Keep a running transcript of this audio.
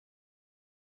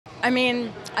I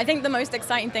mean, I think the most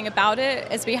exciting thing about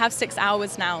it is we have 6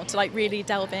 hours now to like really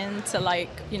delve into like,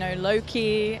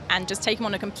 Loki and just take him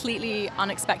on a completely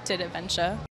unexpected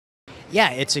adventure.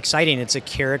 Yeah, it's exciting. It's a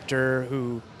character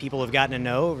who people have gotten to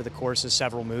know over the course of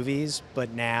several movies,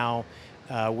 but now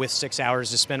with 6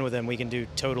 hours to spend with him, we can do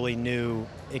totally new,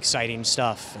 exciting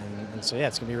stuff. And so, yeah,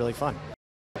 it's going to be really fun.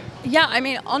 Yeah, I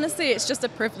mean, honestly, it's just a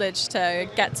privilege to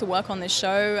get to work on this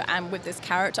show and with this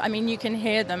character. I mean, you can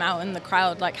hear them out in the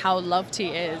crowd, like how loved he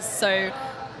is. So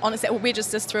honestly, we're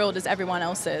just as thrilled as everyone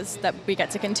else is that we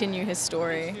get to continue his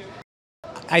story.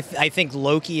 I think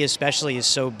Loki especially is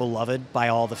so beloved by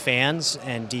all the fans,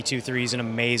 and D23 is an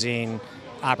amazing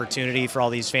opportunity for all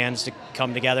these fans to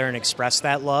come together and express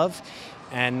that love.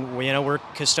 And we're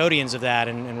custodians of that,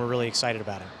 and we're really excited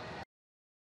about it.